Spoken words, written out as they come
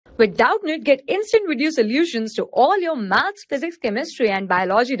With Doubtnut, get instant video solutions to all your maths, physics, chemistry, and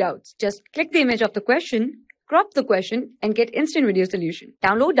biology doubts. Just click the image of the question, crop the question, and get instant video solution.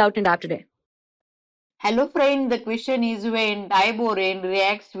 Download Doubtnut app today. Hello friend, the question is when diborane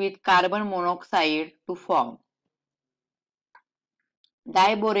reacts with carbon monoxide to form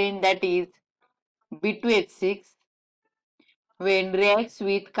diborane, that is B2H6, when reacts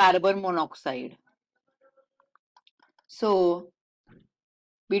with carbon monoxide. So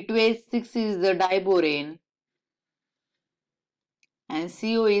B2H6 is the diborane and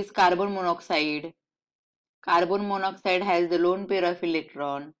CO is carbon monoxide. Carbon monoxide has the lone pair of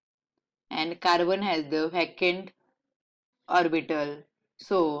electron and carbon has the vacant orbital.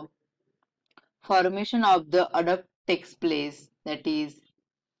 So formation of the adduct takes place, that is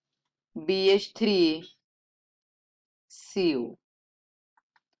BH3CO.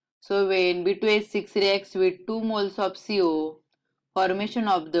 So when B2H6 reacts with 2 moles of CO, formation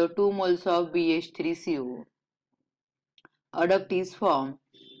of the 2 moles of BH3CO. Adduct is formed.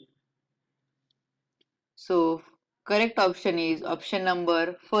 So correct option is option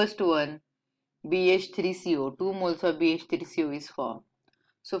number first one, BH3CO. 2 moles of BH3CO is formed.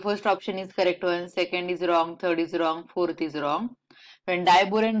 So first option is correct one, second is wrong, third is wrong, fourth is wrong. When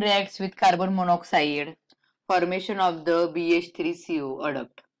diborane reacts with carbon monoxide, formation of the BH3CO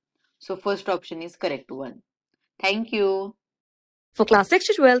adduct. So first option is correct one. Thank you. For class 6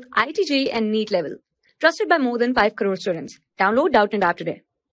 to 12, IIT JEE and NEET level. Trusted by more than 5 crore students. Download Doubtnut app today.